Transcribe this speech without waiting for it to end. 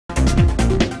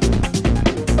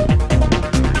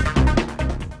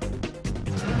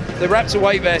The Raptor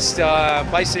Weight Vest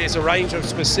basically is a range of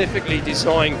specifically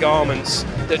designed garments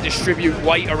that distribute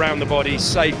weight around the body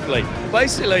safely.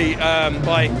 Basically,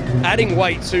 by adding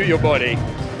weight to your body,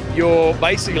 you're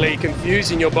basically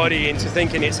confusing your body into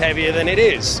thinking it's heavier than it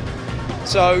is.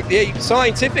 So the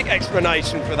scientific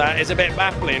explanation for that is a bit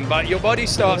baffling, but your body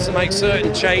starts to make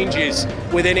certain changes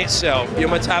within itself. Your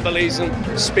metabolism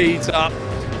speeds up,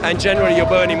 and generally you're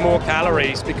burning more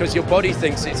calories because your body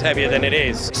thinks it's heavier than it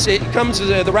is. So it comes as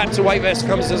the Raptor Weight Vest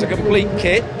comes as a complete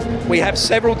kit. We have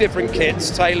several different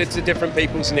kits tailored to different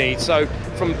people's needs. So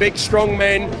from big strong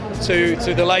men to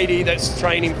the lady that's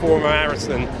training for a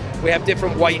marathon, we have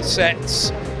different weight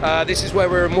sets. This is where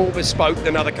we're more bespoke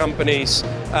than other companies.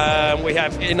 We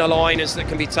have inner liners that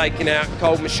can be taken out,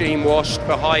 cold machine washed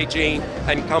for hygiene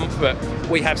and comfort.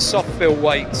 We have soft fill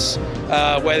weights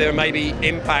where there may be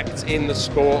impact in the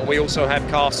sport. We also have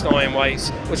cast iron weights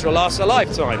which will last a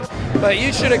lifetime. But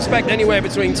you should expect anywhere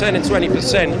between 10 and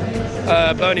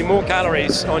 20% burning more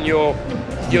calories on your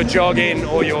jogging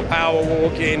or your power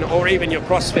walking or even your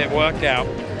CrossFit workout.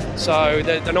 So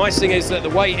the nice thing is that the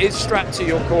weight is strapped to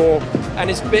your core and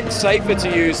it's a bit safer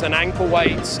to use than ankle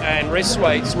weights and wrist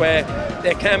weights where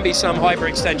there can be some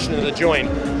hyperextension of the joint.